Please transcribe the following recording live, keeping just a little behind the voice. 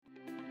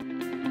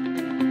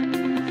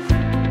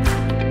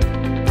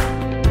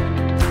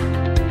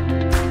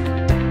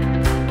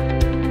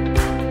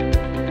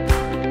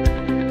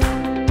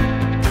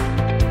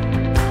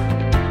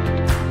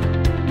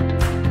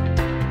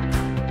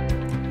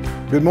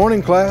Good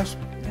morning, class.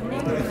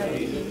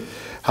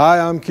 Hi,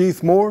 I'm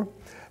Keith Moore,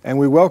 and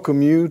we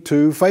welcome you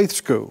to Faith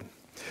School.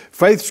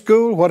 Faith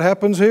School, what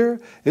happens here?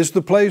 It's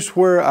the place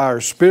where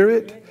our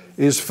spirit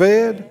is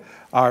fed,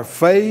 our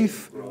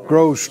faith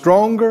grows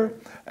stronger,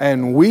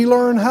 and we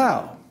learn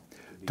how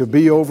to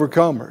be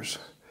overcomers.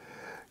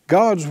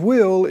 God's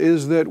will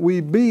is that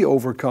we be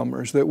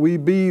overcomers, that we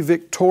be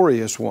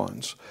victorious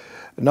ones.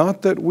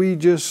 Not that we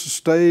just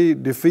stay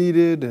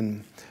defeated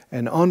and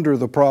under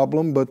the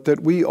problem, but that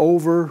we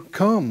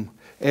overcome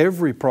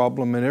every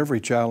problem and every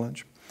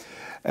challenge.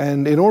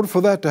 And in order for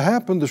that to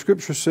happen, the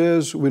Scripture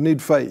says we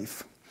need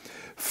faith.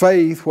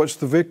 Faith, what's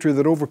the victory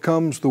that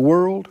overcomes the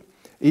world?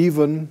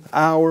 Even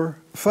our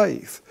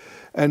faith.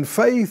 And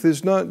faith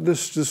is not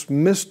this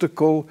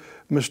mystical,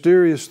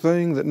 mysterious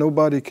thing that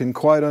nobody can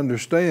quite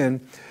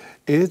understand.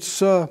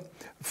 It's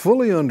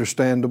fully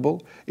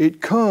understandable. It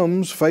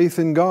comes, faith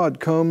in God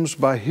comes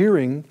by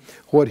hearing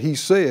what He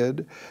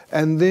said,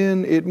 and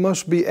then it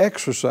must be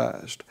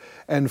exercised.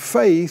 And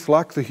faith,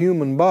 like the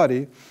human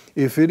body,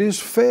 if it is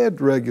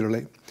fed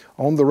regularly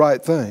on the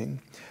right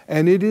thing,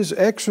 and it is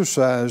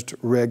exercised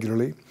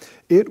regularly,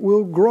 it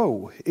will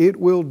grow, it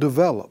will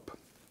develop.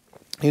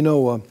 You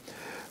know,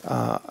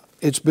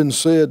 it's been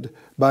said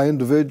by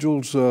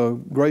individuals,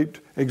 great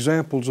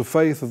examples of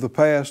faith of the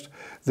past,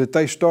 that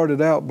they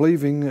started out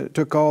believing, it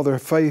took all their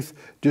faith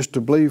just to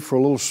believe for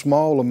a little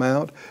small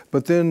amount,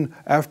 but then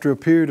after a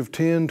period of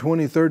 10,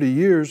 20, 30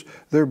 years,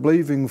 they're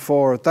believing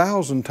for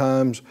 1,000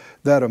 times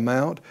that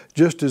amount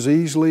just as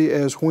easily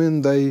as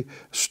when they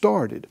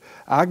started.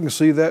 I can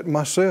see that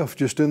myself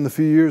just in the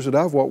few years that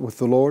I've walked with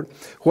the Lord.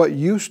 What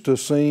used to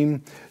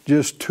seem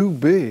just too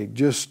big,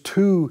 just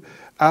too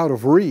out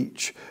of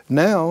reach,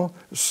 now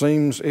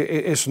seems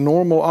it's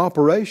normal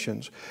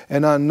operations.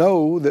 And I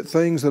know that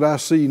things that I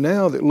see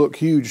now that look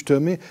huge to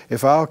me,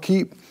 if I'll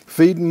keep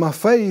feeding my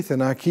faith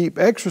and I keep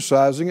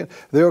exercising it,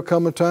 there'll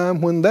come a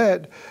time when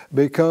that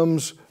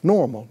becomes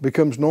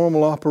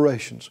normal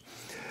operations.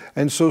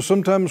 And so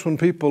sometimes when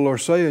people are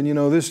saying, you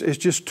know, this is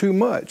just too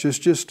much, it's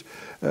just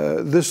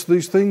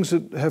these things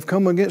that have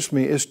come against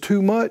me is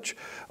too much,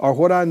 or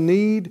what I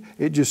need,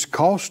 it just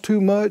costs too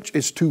much,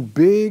 it's too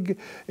big,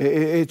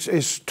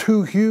 it's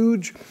too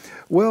huge.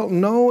 Well,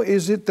 no,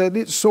 is it that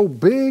it's so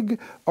big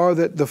or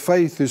that the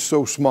faith is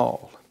so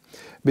small?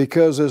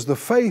 Because as the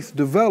faith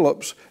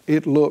develops,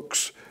 it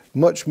looks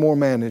much more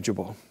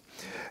manageable.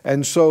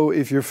 And so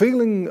if you're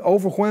feeling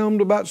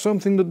overwhelmed about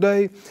something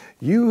today,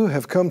 you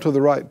have come to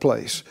the right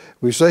place.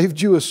 We saved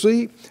you a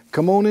seat.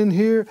 Come on in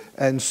here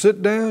and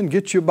sit down,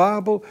 get your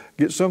Bible,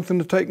 get something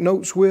to take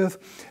notes with.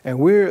 And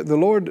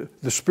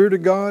the Spirit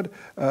of God,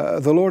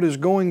 the Lord is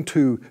going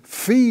to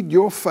feed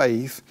your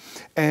faith,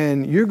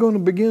 and you're going to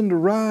begin to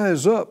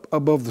rise up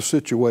above the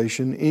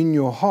situation in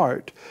your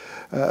heart.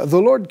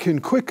 The Lord can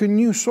quicken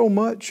you so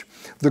much.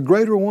 The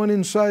greater one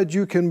inside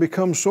you can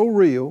become so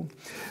real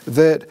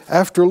that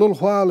after a little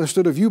while,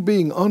 instead of you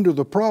being under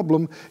the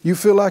problem, you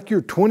feel like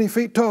you're 20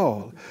 feet tall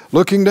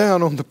looking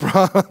down on the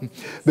problem,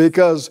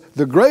 because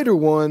the greater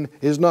one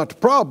is not the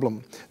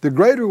problem. The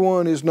greater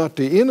one is not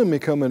the enemy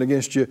coming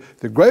against you.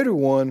 The greater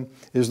one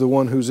is the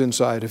one who's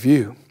inside of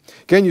you.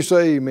 Can you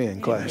say amen,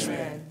 class?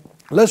 Amen.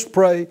 Let's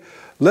pray.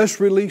 Let's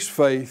release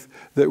faith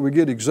that we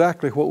get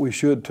exactly what we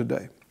should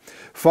today.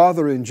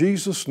 Father, in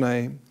Jesus'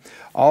 name,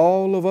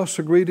 all of us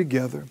agree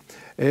together,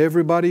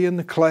 everybody in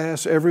the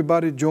class,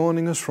 everybody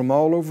joining us from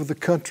all over the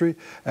country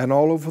and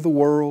all over the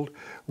world,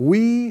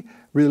 we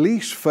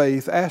release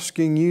faith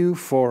asking you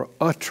for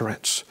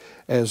utterance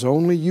as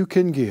only you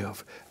can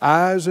give,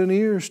 eyes and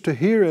ears to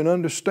hear and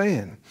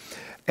understand,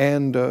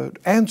 and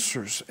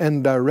answers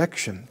and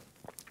direction.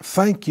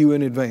 Thank you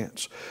in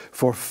advance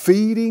for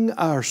feeding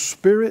our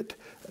spirit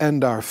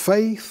and our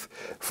faith,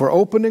 for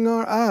opening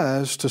our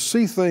eyes to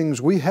see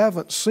things we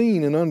haven't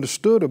seen and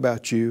understood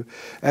about you,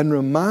 and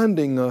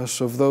reminding us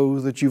of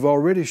those that you've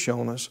already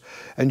shown us,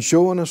 and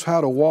showing us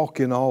how to walk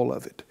in all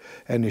of it.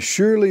 And as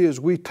surely as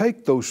we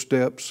take those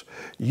steps,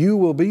 you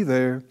will be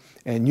there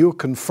and you'll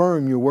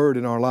confirm your word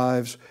in our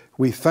lives.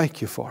 We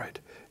thank you for it.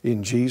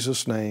 In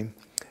Jesus' name,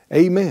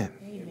 amen.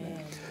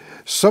 Amen.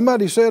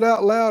 Somebody said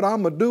out loud,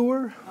 I'm a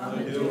doer. I'm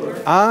a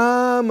doer.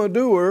 I'm a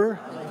doer.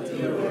 I'm a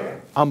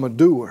doer. I'm a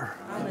doer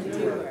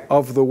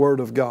of the Word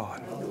of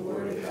God.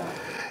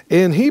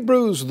 In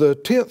Hebrews, the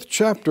 10th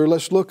chapter,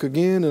 let's look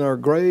again in our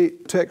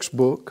great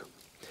textbook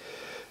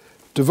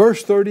to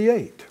verse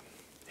 38.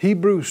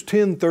 Hebrews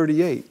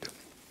 10:38.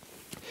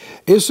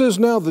 It says,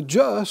 now the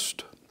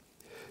just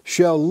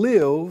shall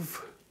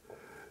live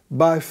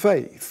by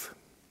faith.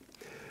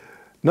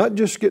 Not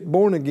just get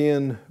born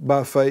again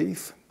by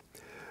faith,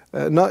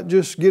 not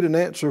just get an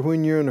answer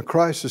when you're in a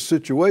crisis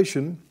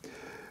situation,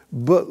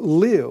 but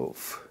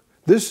live.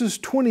 This is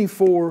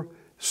 24/7.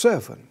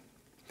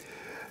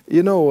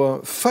 You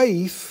know,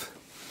 faith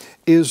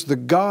is the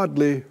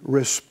godly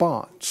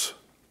response.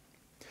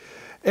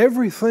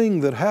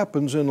 Everything that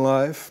happens in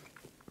life,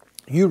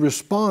 you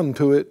respond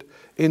to it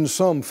in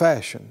some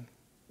fashion.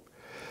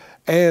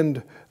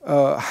 And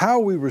how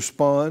we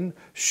respond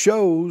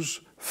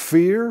shows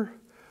fear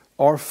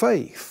or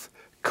faith.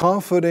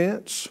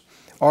 confidence,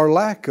 or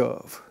lack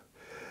of.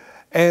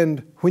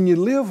 And when you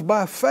live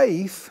by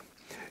faith,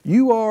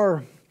 you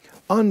are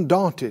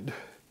undaunted.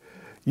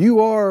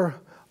 You are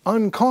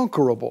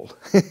unconquerable.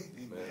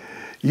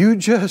 You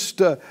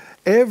just,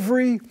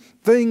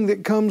 everything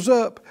that comes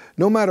up,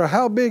 no matter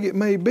how big it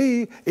may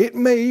be, it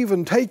may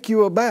even take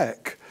you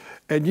aback.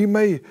 And you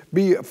may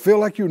feel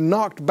like you're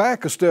knocked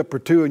back a step or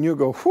two, and you'll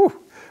go,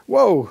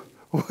 whoa,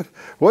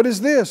 what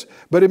is this?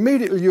 But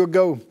immediately you'll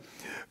go,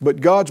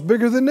 but God's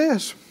bigger than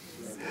this.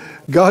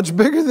 God's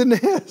bigger than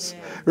this,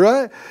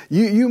 right?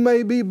 You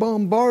may be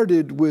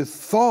bombarded with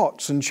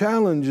thoughts and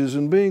challenges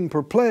and being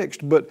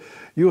perplexed, but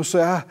you'll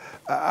say,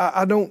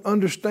 I don't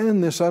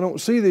understand this. I don't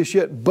see this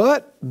yet,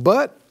 but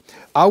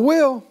I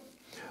will.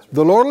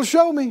 The Lord will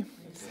show me.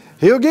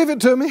 He'll give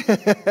it to me.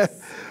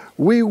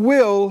 We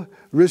will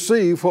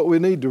receive what we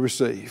need to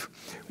receive.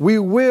 We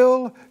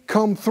will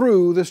come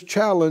through this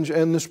challenge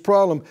and this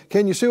problem.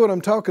 Can you see what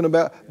I'm talking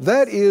about?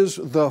 That is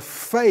the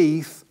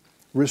faith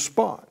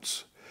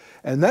response.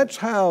 And that's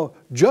how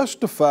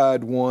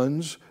justified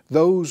ones,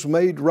 those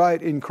made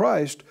right in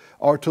Christ,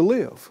 are to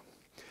live.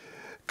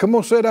 Come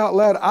on, say it out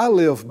loud. I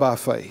live by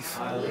faith.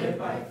 I live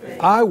by faith.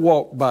 I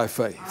walk by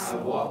faith. I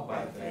walk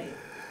by faith.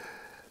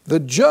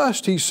 The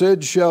just, he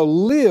said, shall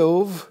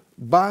live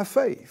by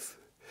faith.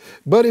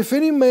 But if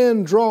any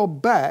man draw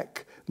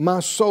back, my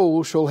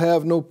soul shall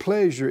have no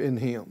pleasure in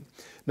him.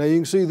 Now you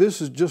can see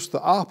this is just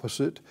the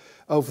opposite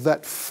of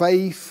that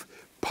faith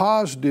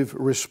positive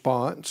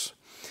response.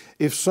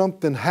 If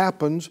something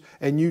happens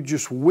and you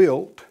just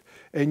wilt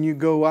and you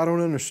go, I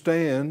don't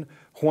understand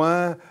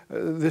why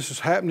this is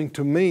happening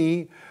to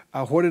me,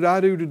 what did I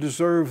do to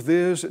deserve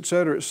this,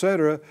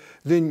 etc.,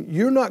 then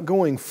you're not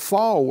going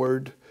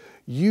forward,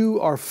 you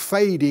are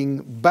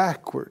fading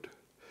backward.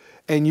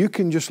 And you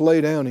can just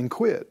lay down and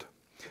quit.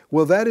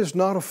 Well, that is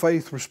not a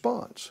faith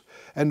response.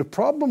 And the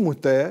problem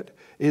with that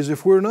is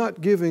if we're not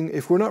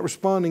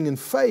responding in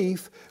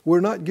faith,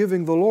 we're not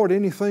giving the Lord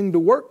anything to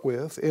work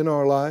with in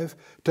our life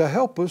to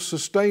help us,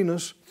 sustain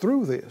us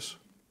through this.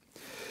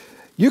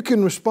 You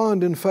can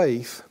respond in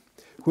faith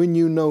when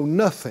you know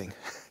nothing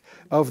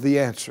of the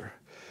answer.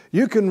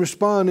 You can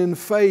respond in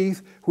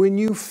faith when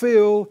you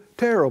feel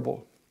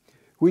terrible,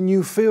 when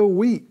you feel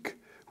weak,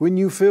 when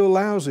you feel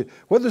lousy.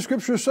 What the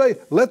Scriptures say,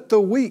 let the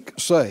weak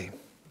say,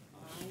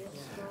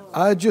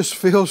 I just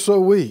feel so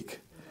weak.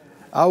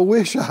 I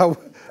wish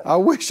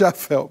I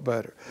felt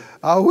better.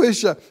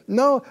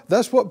 No,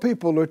 that's what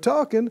people are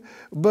talking,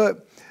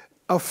 but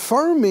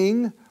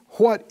affirming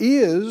what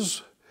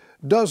is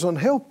doesn't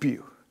help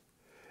you.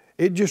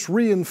 It just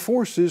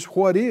reinforces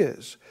what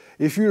is.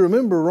 If you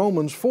remember,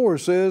 Romans 4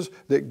 says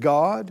that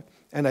God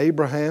and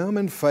Abraham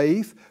and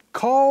faith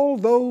call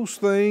those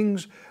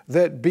things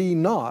that be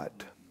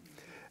not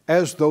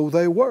as though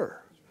they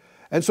were.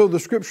 And so the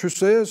Scripture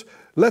says,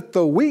 let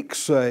the weak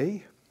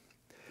say,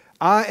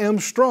 I am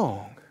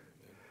strong.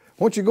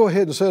 Why don't you go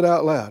ahead and say it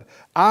out loud?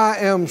 I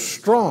am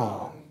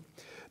strong.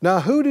 Now,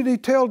 who did he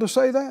tell to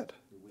say that?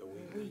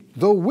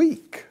 The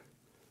weak.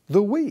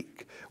 The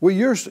weak. Well,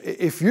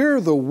 if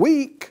you're the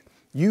weak,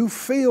 you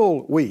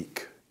feel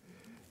weak.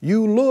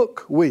 You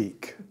look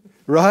weak,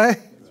 right?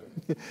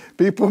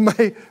 People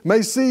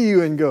may see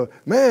you and go,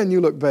 man, you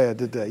look bad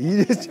today.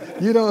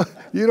 You don't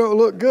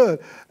look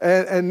good.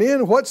 And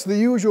then what's the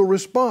usual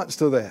response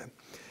to that?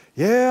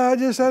 Yeah, I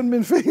just haven't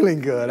been feeling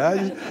good.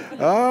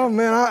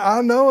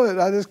 I know it.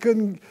 I just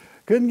couldn't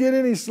get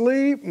any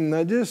sleep, and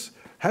I just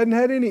hadn't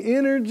had any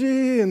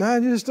energy, and I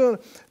just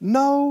don't.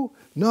 No.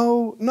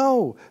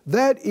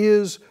 That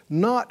is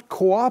not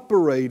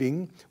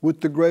cooperating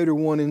with the greater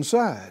one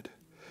inside.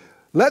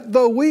 Let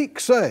the weak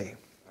say,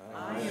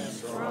 I am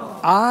strong.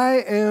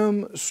 I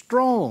am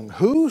strong.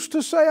 Who's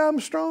to say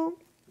I'm strong?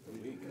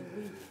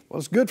 Well,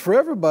 it's good for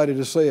everybody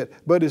to say it,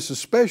 but it's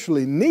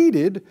especially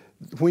needed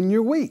when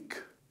you're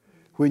weak.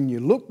 When you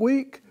look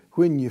weak,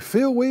 when you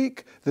feel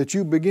weak, that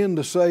you begin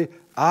to say,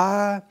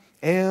 I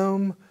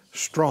am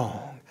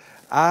strong.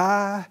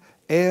 I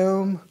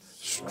am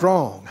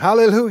strong.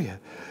 Hallelujah.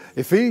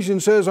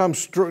 Ephesians says,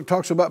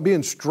 talks about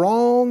being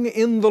strong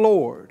in the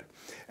Lord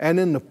and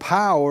in the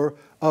power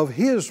of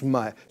His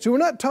might. See, we're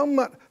not talking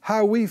about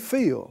how we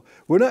feel.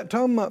 We're not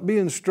talking about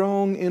being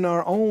strong in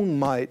our own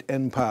might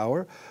and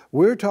power.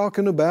 We're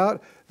talking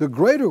about the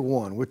greater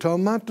one. We're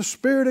talking about the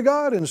Spirit of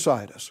God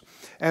inside us.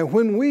 And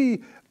when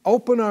we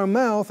open our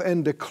mouth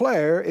and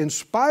declare, in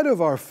spite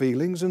of our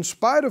feelings, in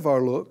spite of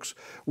our looks,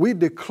 we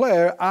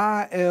declare,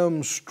 I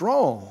am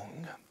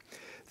strong.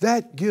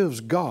 That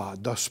gives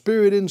God, the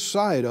Spirit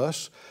inside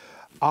us,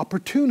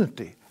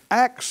 opportunity,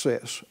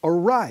 access, a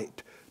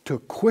right to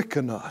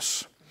quicken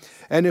us.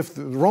 And if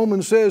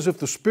Romans says, if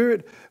the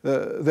Spirit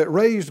that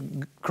raised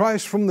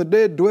Christ from the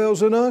dead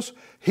dwells in us,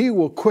 He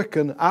will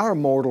quicken our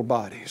mortal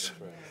bodies.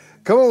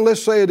 Come on,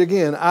 let's say it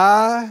again.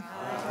 I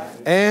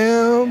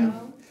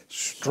am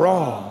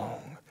strong.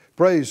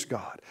 Praise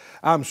God.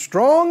 I'm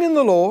strong in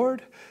the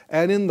Lord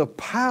and in the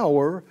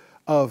power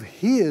of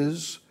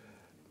His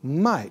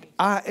might.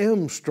 I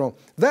am strong.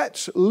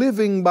 That's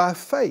living by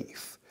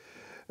faith.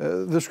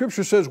 The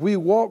Scripture says we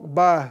walk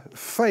by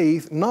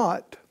faith,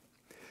 not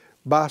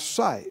by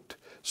sight.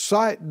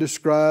 Sight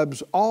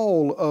describes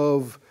all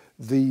of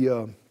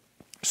the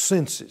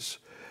senses,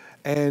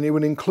 and it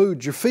would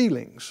include your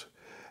feelings.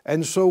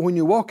 And so when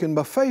you're walking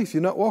by faith,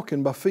 you're not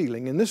walking by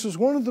feeling. And this is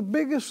one of the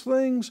biggest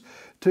things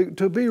to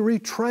be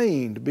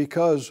retrained,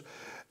 because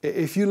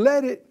if you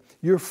let it,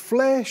 your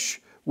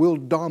flesh will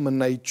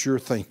dominate your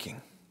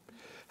thinking.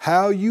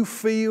 How you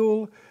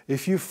feel,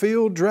 if you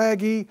feel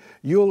draggy,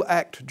 you'll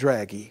act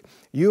draggy.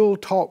 You'll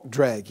talk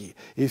draggy.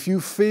 If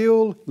you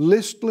feel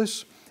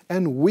listless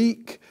and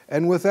weak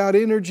and without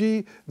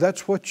energy,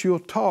 that's what you'll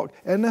talk.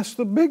 And that's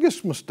the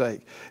biggest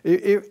mistake.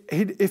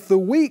 If the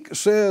weak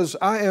says,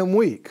 I am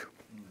weak,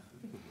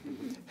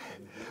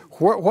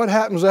 what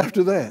happens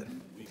after that?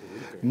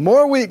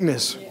 More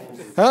weakness.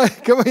 Huh?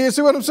 Come on, you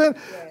see what I'm saying?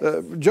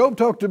 Job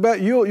talked about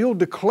you'll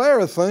declare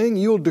a thing,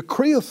 you'll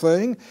decree a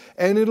thing,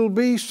 and it'll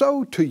be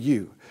so to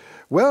you.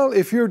 Well,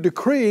 if you're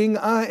decreeing,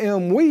 I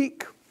am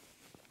weak,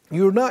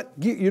 you're not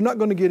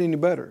going to get any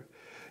better.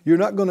 You're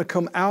not going to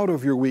come out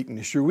of your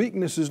weakness. Your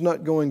weakness is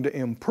not going to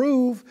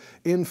improve.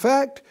 In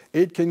fact,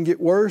 it can get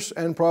worse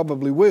and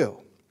probably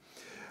will.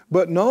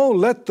 But no,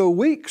 let the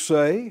weak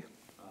say,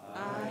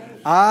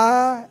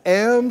 I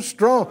am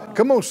strong.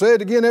 Come on, say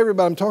it again,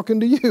 everybody. I'm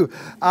talking to you.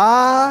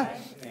 I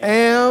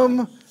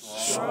am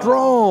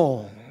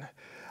strong.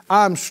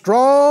 I'm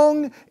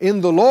strong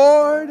in the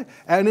Lord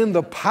and in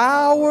the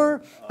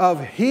power of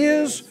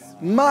His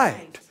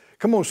might.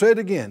 Come on, say it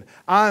again.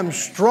 I'm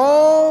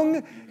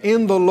strong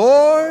in the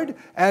Lord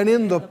and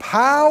in the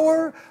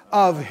power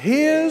of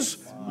His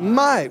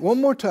might. One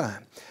more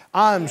time.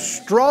 I'm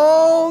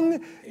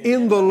strong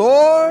in the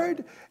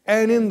Lord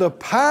and in the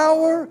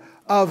power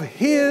of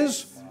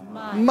His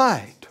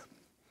might.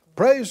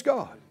 Praise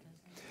God.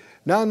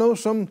 Now I know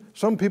some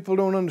people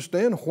don't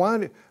understand why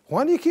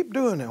do you keep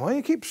doing that? Why do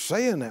you keep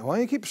saying that? Why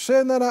do you keep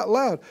saying that out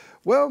loud?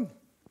 Well,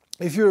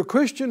 if you're a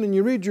Christian and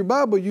you read your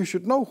Bible, you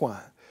should know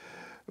why.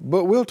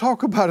 But we'll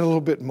talk about it a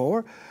little bit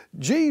more.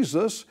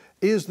 Jesus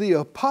is the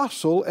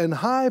apostle and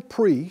high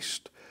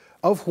priest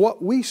of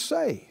what we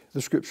say,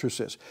 the Scripture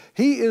says.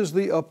 He is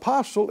the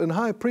apostle and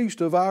high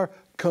priest of our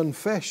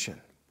confession.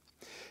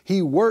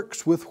 He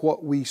works with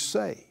what we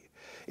say.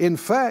 In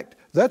fact,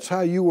 that's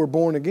how you were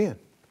born again.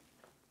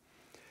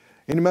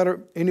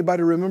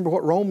 Anybody remember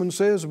what Romans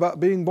says about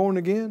being born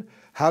again?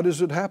 How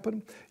does it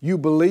happen? You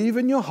believe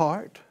in your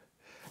heart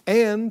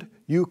and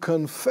you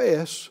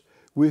confess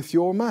with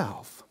your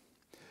mouth.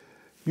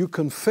 You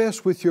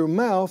confess with your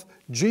mouth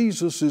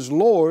Jesus is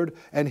Lord,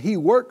 and He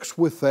works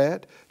with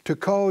that to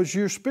cause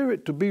your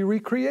spirit to be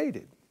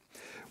recreated.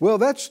 Well,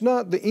 that's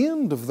not the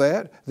end of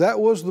that. That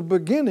was the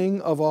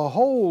beginning of a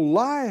whole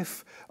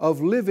life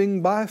of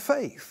living by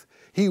faith.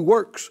 He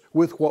works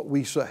with what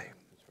we say.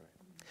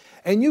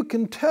 And you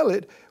can tell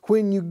it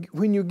when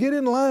you get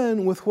in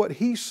line with what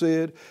He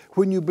said,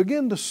 when you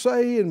begin to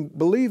say and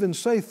believe and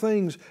say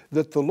things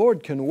that the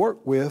Lord can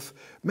work with,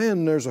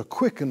 man, there's a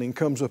quickening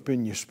comes up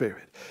in your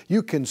spirit.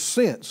 You can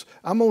sense,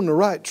 I'm on the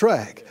right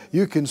track.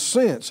 You can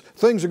sense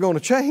things are going to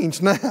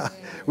change now.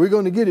 We're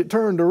going to get it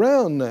turned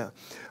around now.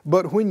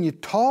 But when you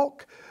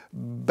talk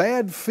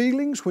bad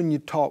feelings, when you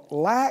talk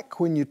lack,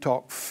 when you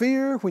talk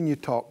fear, when you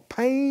talk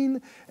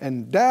pain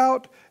and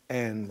doubt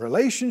and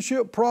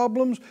relationship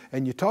problems,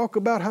 and you talk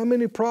about how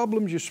many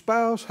problems your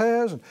spouse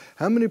has and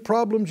how many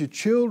problems your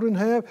children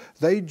have,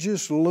 they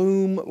just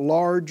loom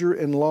larger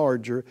and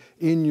larger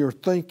in your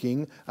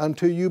thinking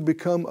until you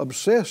become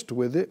obsessed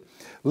with it.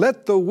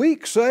 Let the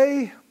weak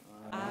say,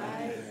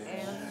 I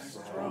am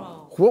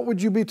strong. What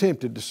would you be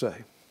tempted to say?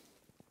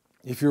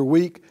 If you're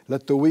weak,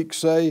 let the weak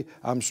say,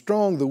 I'm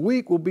strong. The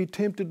weak will be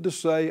tempted to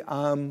say,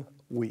 I'm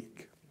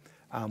weak.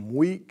 I'm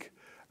weak.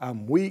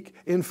 I'm weak.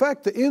 In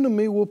fact, the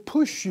enemy will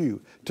push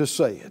you to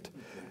say it.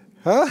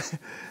 Huh?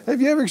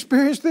 Have you ever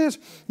experienced this?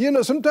 You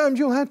know, sometimes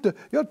you'll have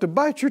to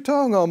bite your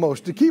tongue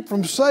almost to keep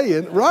from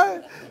saying,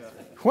 right?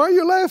 Why are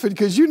you laughing?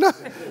 Because you know,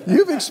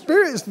 you've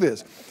experienced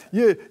this.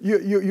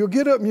 You'll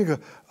get up and you go,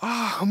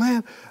 oh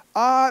man.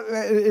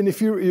 And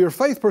if you're a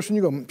faith person,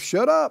 you go,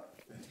 shut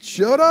up.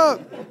 Shut up.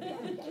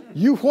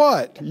 You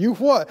what? You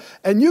what?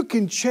 And you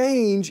can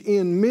change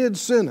in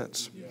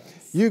mid-sentence.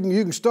 You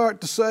can start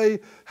to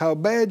say how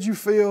bad you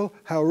feel,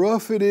 how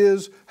rough it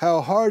is,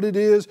 how hard it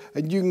is,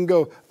 and you can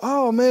go,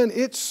 oh man,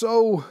 it's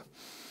so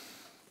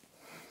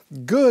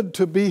good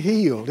to be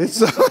healed. It's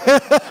so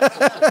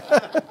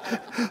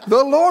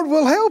the Lord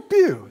will help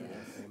you.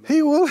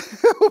 He will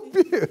help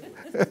you.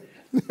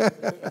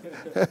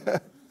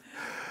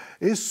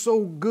 It's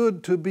so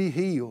good to be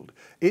healed.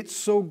 It's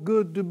so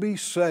good to be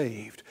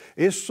saved.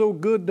 It's so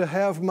good to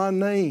have my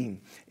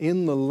name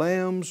in the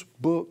Lamb's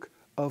book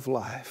of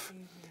life.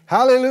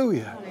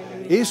 Hallelujah.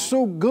 Hallelujah. It's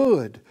so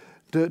good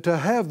to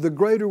have the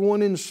greater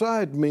one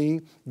inside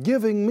me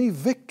giving me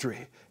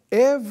victory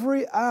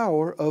every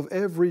hour of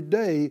every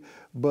day,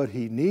 but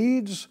He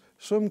needs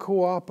some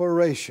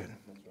cooperation.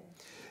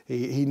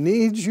 He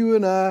needs you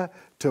and I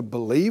to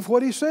believe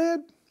what He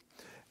said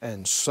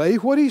and say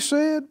what He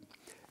said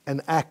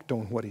and act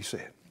on what He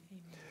said.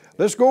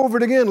 Let's go over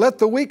it again. Let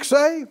the weak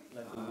say.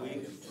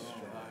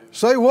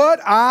 Say what?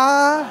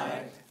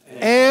 I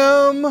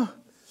am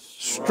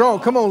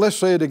strong. Come on, let's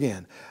say it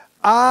again.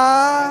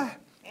 I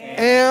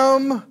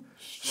am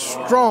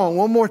strong.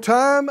 One more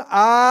time.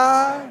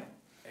 I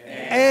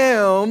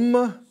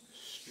am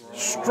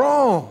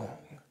strong.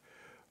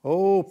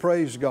 Oh,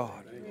 praise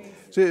God.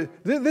 See,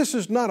 this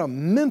is not a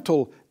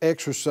mental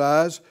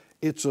exercise.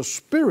 It's a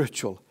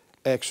spiritual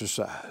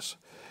exercise.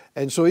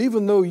 And so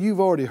even though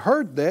you've already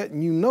heard that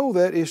and you know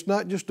that, it's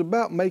not just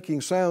about making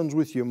sounds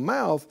with your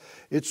mouth.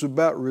 It's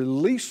about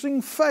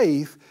releasing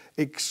faith,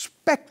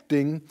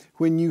 expecting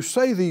when you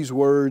say these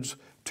words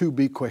to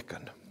be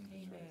quickened.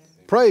 Amen.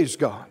 Praise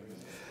God.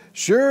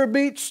 Sure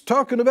beats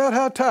talking about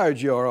how tired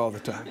you are all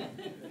the time.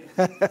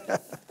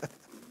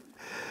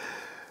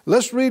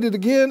 Let's read it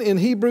again in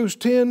Hebrews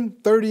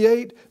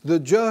 10:38. The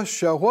just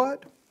shall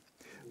what?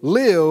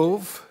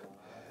 Live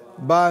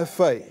by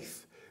faith.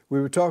 We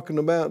were talking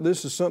about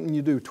this is something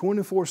you do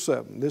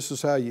 24/7. This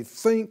is how you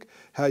think,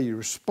 how you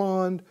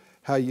respond,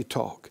 how you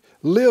talk.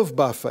 Live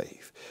by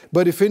faith.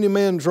 But if any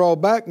man draw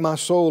back, my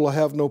soul will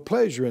have no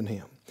pleasure in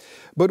him.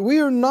 But we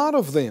are not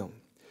of them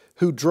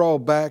who draw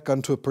back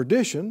unto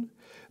perdition,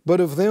 but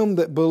of them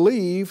that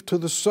believe to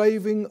the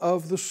saving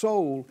of the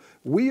soul.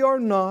 We are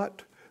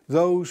not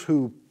those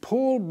who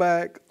pull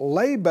back,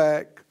 lay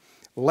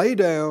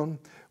down.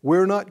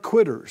 We're not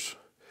quitters.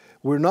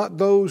 We're not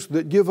those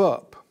that give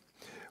up.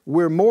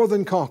 We're more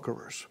than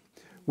conquerors.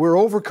 We're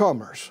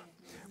overcomers.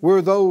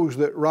 We're those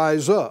that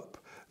rise up,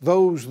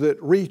 those that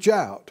reach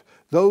out,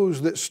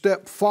 those that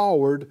step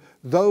forward,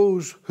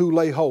 those who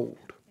lay hold.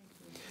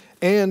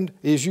 And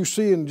as you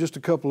see in just a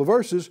couple of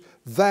verses,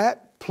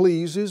 that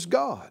pleases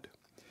God.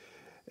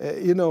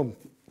 I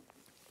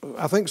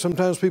think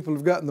sometimes people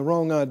have gotten the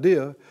wrong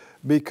idea,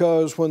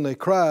 because when they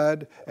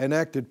cried and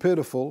acted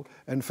pitiful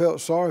and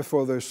felt sorry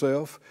for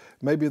themselves,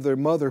 maybe their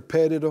mother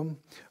petted them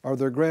or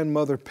their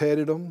grandmother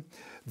petted them,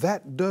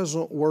 that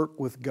doesn't work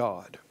with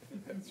God.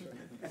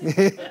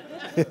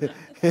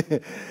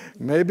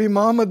 Maybe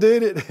mama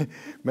did it,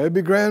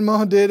 maybe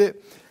grandma did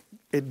it.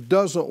 It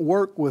doesn't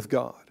work with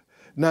God.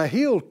 Now,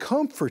 He'll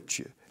comfort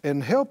you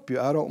and help you.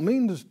 I don't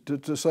mean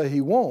to say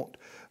He won't,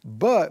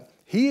 but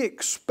He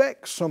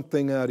expects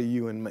something out of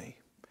you and me.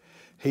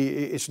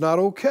 It's not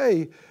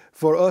okay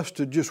for us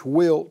to just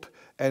wilt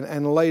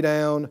and lay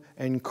down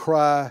and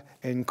cry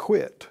and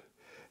quit.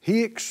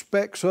 He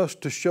expects us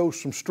to show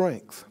some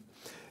strength.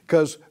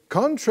 Because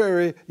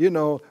contrary,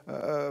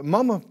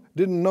 Mama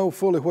didn't know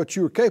fully what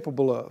you were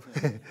capable of.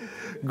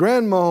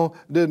 Grandma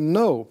didn't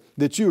know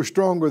that you were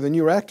stronger than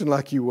you were acting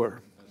like you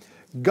were.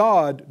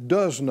 God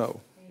does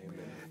know.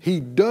 He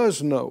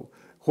does know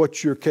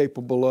what you're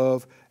capable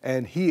of,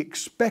 and He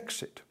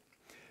expects it.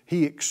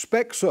 He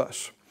expects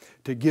us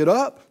to get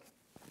up,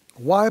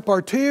 wipe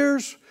our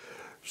tears,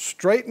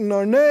 straighten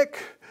our neck,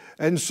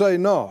 and say,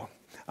 no,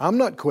 I'm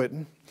not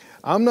quitting.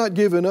 I'm not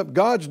giving up.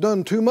 God's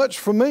done too much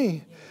for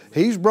me.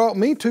 He's brought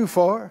me too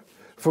far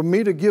for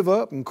me to give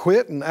up and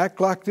quit and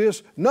act like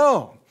this.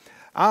 No,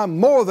 I'm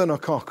more than a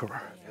conqueror.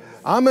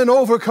 I'm an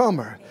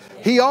overcomer.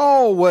 He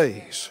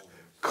always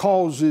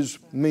causes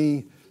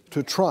me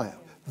to triumph.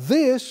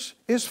 This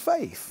is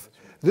faith.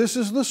 This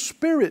is the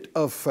spirit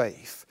of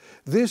faith.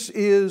 This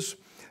is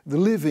the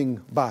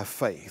living by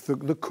faith,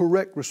 the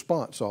correct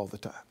response all the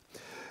time.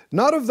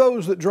 Not of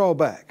those that draw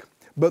back,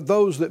 but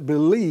those that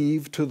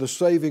believe to the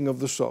saving of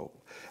the soul.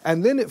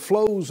 And then it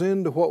flows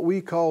into what we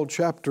call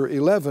chapter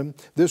 11.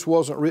 This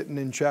wasn't written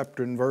in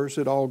chapter and verse.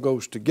 It all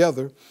goes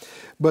together.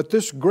 But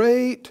this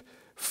great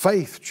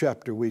faith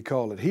chapter, we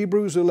call it,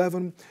 Hebrews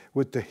 11,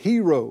 with the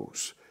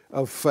heroes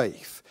of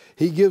faith.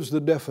 He gives the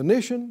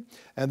definition,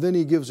 and then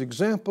he gives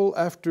example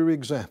after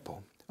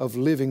example of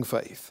living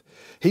faith.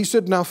 He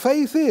said, now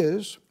faith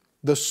is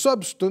the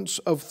substance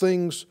of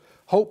things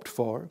hoped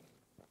for,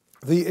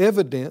 the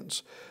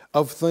evidence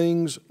of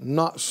things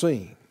not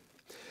seen.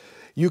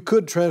 You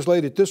could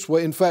translate it this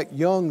way. In fact,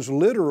 Young's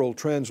literal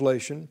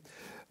translation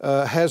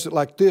has it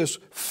like this: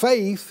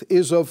 faith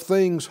is of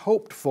things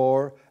hoped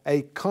for,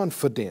 a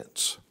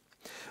confidence;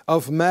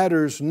 of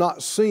matters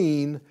not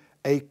seen,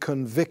 a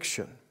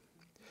conviction.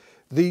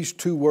 These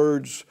two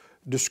words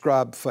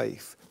describe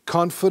faith: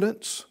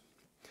 confidence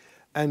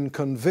and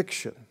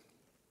conviction.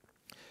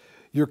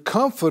 You're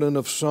confident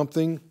of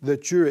something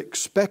that you're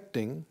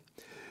expecting.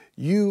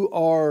 You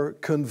are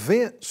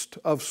convinced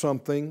of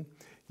something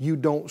you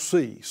don't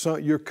see. So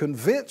you're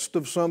convinced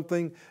of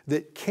something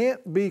that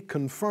can't be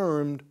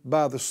confirmed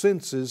by the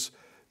senses.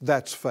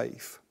 That's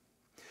faith.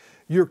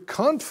 You're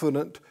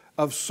confident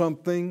of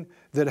something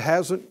that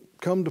hasn't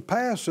come to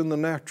pass in the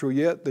natural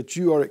yet, that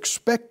you are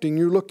expecting,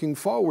 you're looking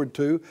forward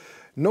to.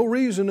 No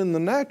reason in the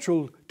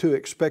natural to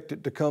expect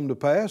it to come to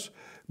pass,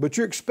 but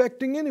you're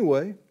expecting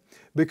anyway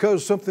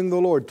because something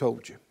the Lord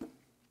told you.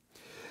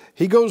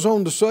 He goes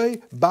on to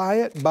say,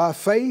 by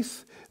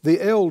faith, the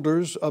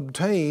elders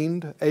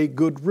obtained a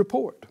good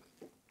report.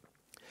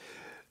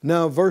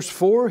 Now, verse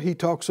 4, he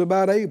talks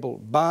about Abel.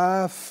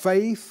 By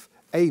faith,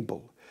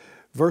 Abel.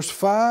 Verse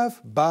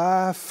 5,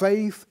 by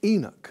faith,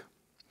 Enoch.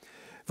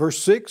 Verse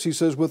 6, he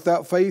says,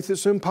 without faith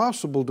it's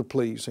impossible to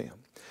please Him.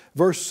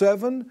 Verse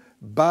 7,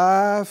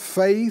 by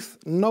faith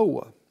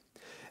Noah.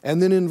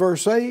 And then in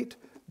verse 8,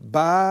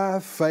 by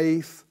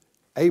faith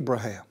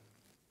Abraham.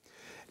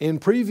 In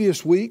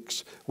previous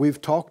weeks, we've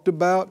talked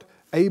about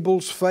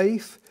Abel's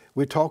faith.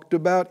 We talked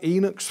about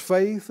Enoch's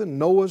faith and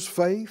Noah's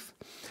faith.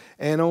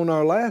 And on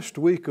our last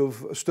week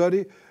of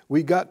study,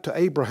 we got to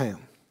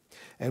Abraham.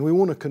 And we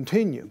want to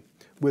continue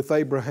with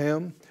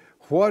Abraham.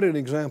 What an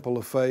example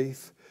of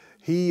faith.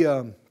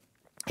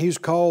 He's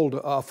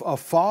called a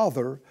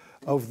father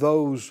of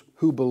those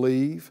who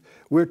believe.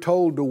 We're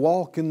told to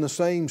walk in the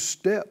same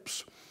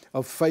steps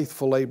of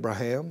faithful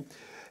Abraham.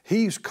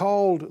 He's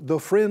called the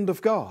friend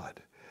of God.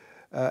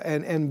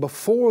 And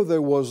before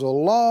there was a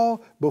law,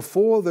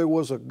 before there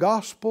was a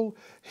gospel,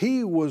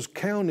 he was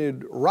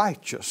counted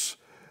righteous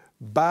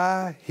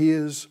by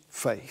his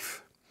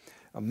faith.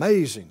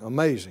 Amazing,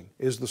 amazing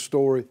is the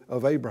story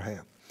of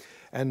Abraham.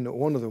 And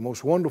one of the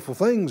most wonderful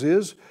things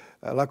is,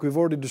 like we've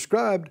already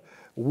described,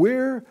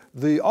 we're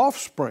the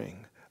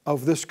offspring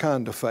of this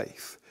kind of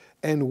faith.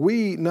 And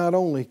we not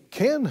only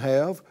can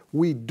have,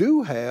 we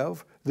do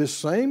have this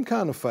same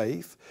kind of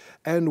faith,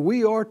 and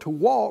we are to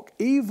walk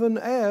even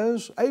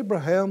as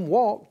Abraham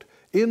walked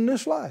in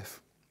this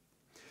life.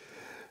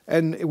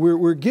 And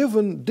we're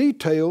given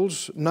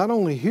details, not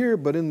only here,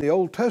 but in the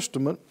Old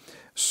Testament,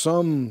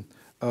 some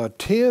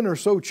 10 or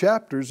so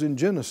chapters in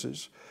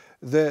Genesis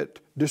that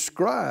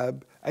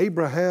describe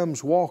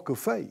Abraham's walk of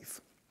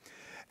faith.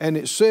 And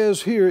it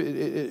says here,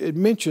 it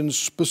mentions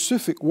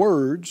specific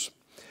words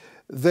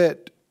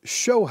that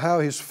show how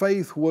his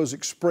faith was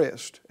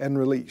expressed and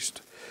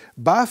released.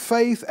 By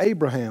faith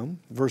Abraham,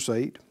 verse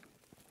 8,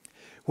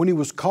 when he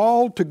was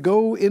called to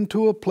go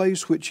into a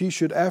place which he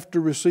should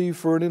after receive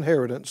for an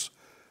inheritance,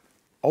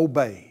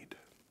 obeyed.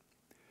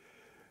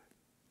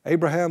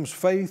 Abraham's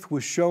faith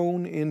was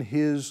shown in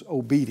his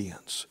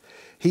obedience.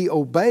 He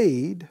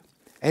obeyed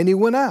and he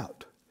went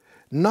out,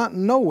 not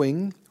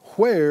knowing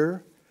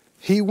where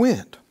he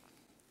went.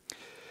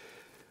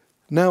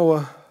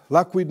 Now,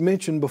 like we'd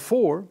mentioned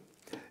before,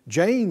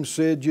 James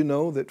said,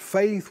 that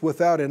faith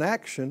without an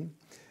action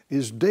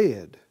is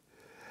dead.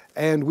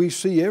 And we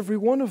see every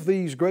one of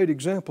these great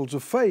examples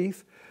of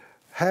faith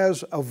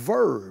has a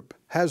verb,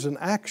 has an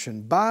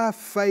action. By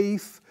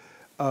faith,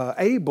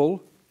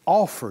 Abel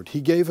offered.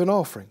 He gave an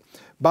offering.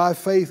 By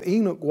faith,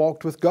 Enoch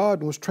walked with God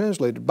and was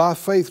translated. By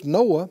faith,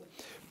 Noah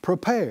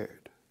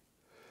prepared.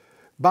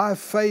 By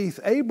faith,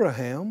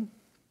 Abraham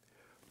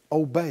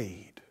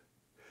obeyed.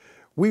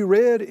 We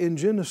read in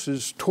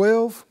Genesis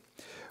 12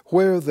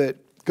 where that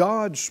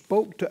God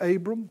spoke to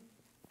Abram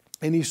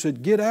and He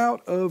said, get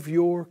out of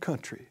your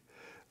country,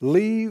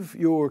 leave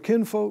your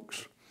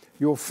kinfolks,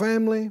 your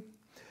family,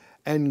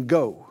 and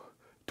go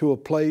to a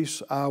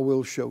place I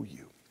will show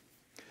you.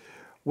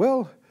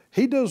 Well,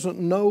 he doesn't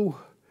know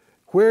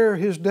where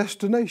his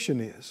destination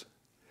is.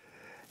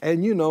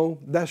 And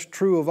that's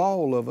true of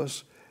all of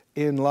us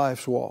in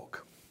life's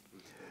walk.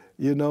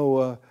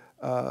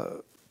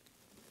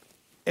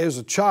 As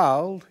a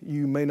child,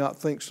 you may not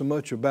think so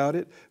much about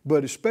it,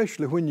 but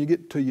especially when you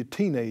get to your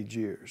teenage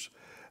years,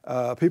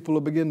 people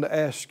will begin to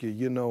ask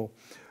you,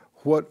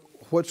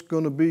 what's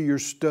going to be your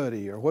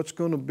study, or what's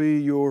going to be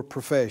your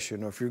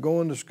profession, or if you're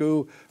going to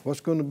school,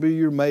 what's going to be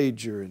your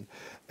major.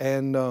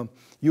 And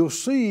you'll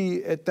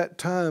see at that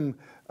time,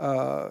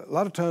 a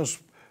lot of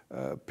times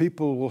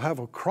people will have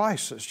a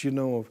crisis,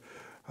 of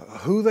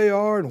who they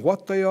are and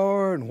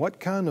what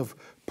kind of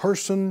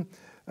person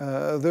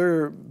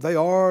they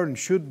are and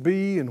should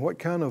be, and what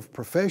kind of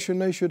profession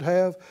they should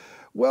have.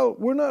 Well,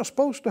 we're not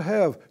supposed to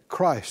have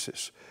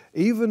crisis,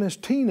 even as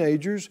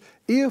teenagers,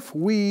 if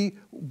we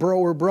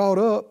were brought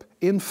up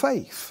in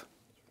faith.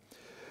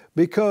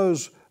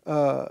 Because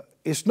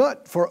it's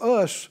not for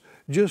us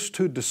just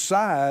to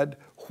decide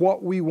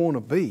what we want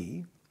to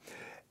be.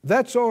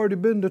 That's already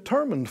been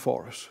determined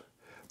for us.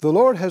 The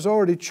Lord has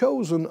already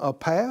chosen a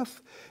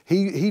path.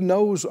 He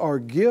knows our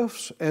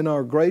gifts and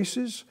our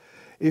graces.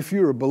 If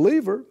you're a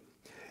believer,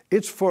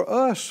 it's for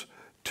us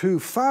to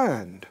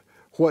find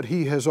what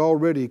He has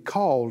already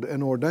called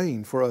and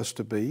ordained for us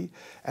to be,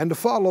 and to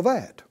follow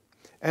that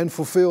and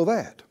fulfill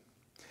that.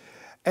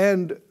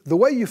 And the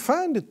way you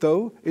find it,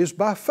 though, is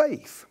by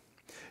faith.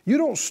 You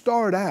don't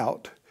start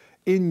out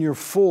in your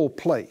full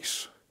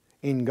place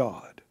in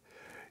God.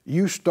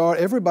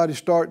 Everybody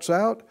starts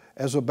out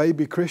as a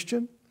baby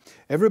Christian.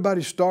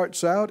 Everybody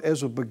starts out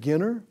as a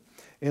beginner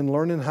in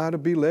learning how to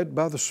be led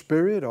by the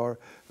Spirit, or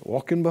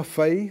walking by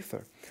faith,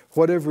 or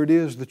whatever it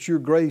is that your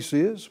grace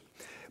is.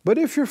 But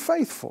if you're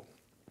faithful,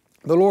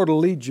 the Lord will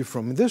lead you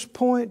from this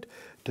point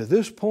to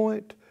this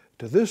point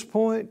to this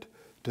point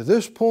to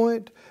this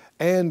point,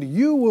 and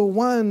you will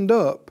wind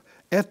up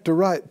at the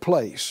right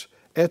place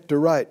at the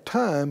right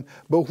time.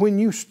 But when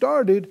you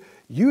started,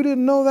 you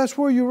didn't know that's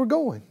where you were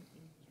going.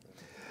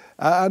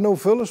 I know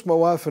Phyllis, my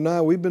wife, and I,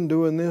 we've been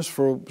doing this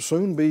for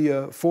soon be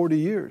 40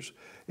 years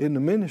in the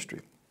ministry.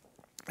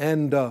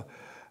 And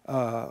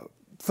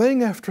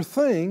thing after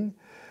thing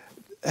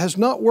has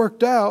not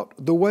worked out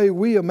the way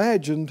we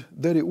imagined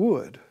that it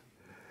would.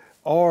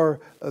 or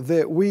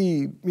that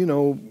we,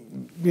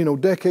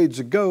 decades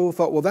ago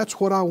thought, well, that's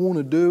what I want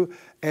to do.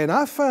 And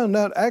I found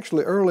out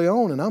actually early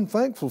on, and I'm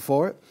thankful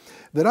for it,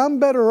 that I'm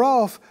better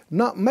off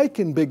not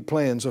making big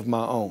plans of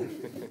my own.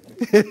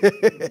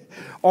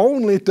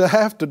 Only to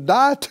have to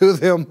die to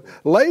them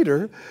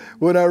later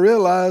when I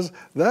realized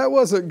that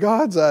wasn't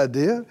God's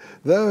idea.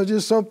 That was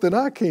just something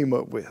I came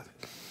up with.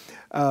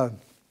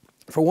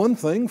 For one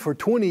thing, for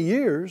 20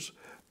 years,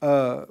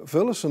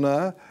 Phyllis and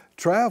I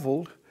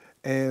traveled,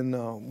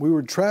 and we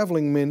were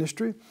traveling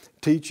ministry,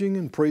 teaching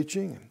and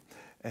preaching,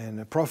 and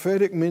a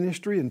prophetic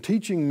ministry and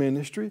teaching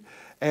ministry,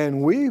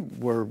 and we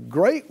were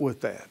great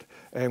with that.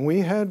 And we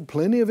had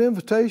plenty of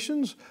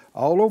invitations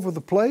all over the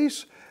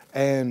place,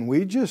 and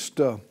we just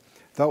thought,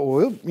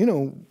 well,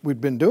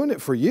 we'd been doing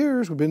it for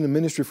years. We've been in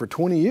ministry for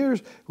 20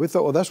 years. We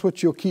thought, well, that's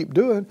what you'll keep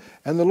doing.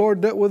 And the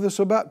Lord dealt with us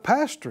about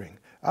pastoring.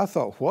 I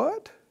thought,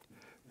 what?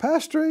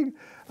 Pastoring?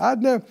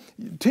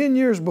 10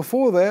 years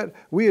before that,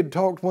 we had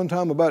talked one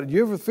time about it. Do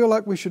you ever feel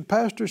like we should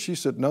pastor? She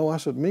said, no. I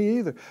said, me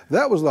either.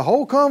 That was the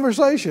whole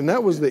conversation.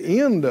 That was the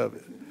end of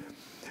it.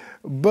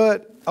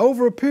 But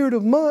over a period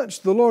of months,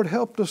 the Lord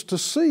helped us to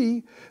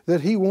see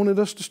that He wanted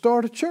us to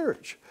start a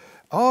church.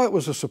 Oh, it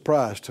was a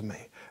surprise to me.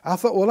 I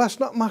thought, well, that's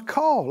not my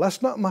call.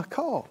 That's not my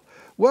call.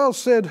 Well,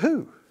 said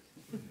who?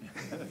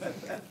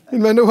 You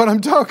may know what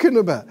I'm talking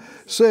about.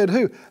 Said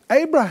who?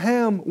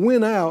 Abraham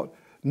went out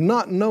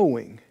not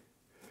knowing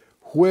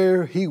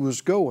where he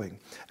was going.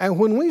 And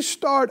when we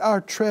start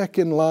our trek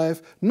in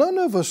life, none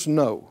of us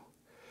know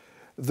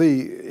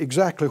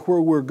exactly where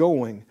we're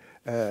going.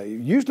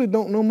 Usually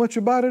don't know much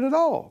about it at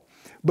all.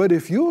 But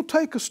if you'll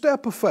take a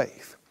step of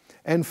faith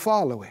and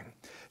follow Him,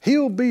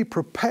 He'll be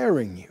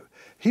preparing you.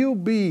 He'll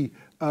be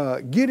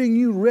getting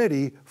you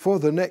ready for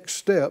the next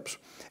steps.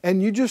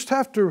 And you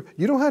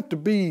don't have to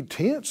be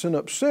tense and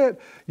upset.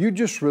 You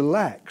just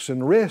relax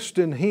and rest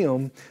in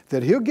Him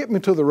that He'll get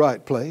me to the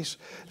right place.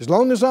 As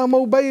long as I'm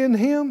obeying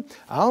Him,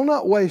 I'll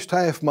not waste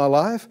half my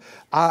life.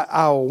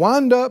 I'll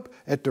wind up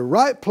at the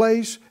right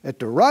place, at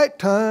the right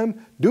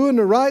time, doing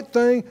the right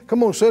thing.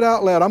 Come on, say it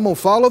out loud. I'm going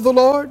to follow the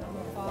Lord.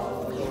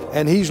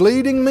 And He's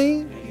leading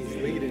me.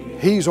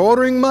 He's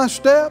ordering my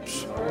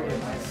steps.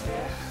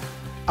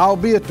 I'll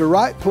be at the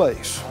right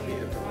place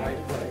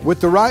with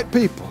the right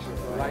people,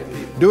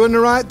 doing the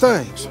right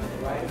things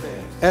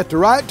at the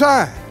right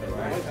time.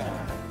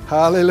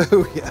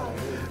 Hallelujah.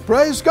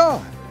 Praise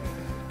God.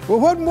 Well,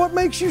 what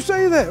makes you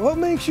say that? What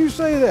makes you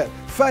say that?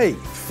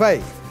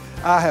 Faith.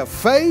 I have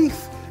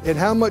faith in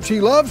how much He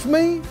loves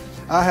me.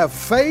 I have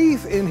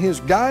faith in His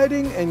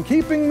guiding and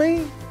keeping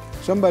me.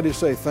 Somebody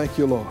say, thank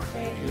you, Lord.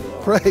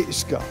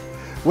 Praise God.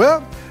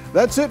 Well,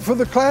 that's it for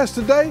the class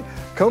today.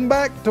 Come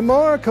back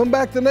tomorrow. Come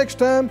back the next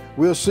time.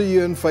 We'll see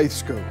you in Faith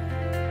School.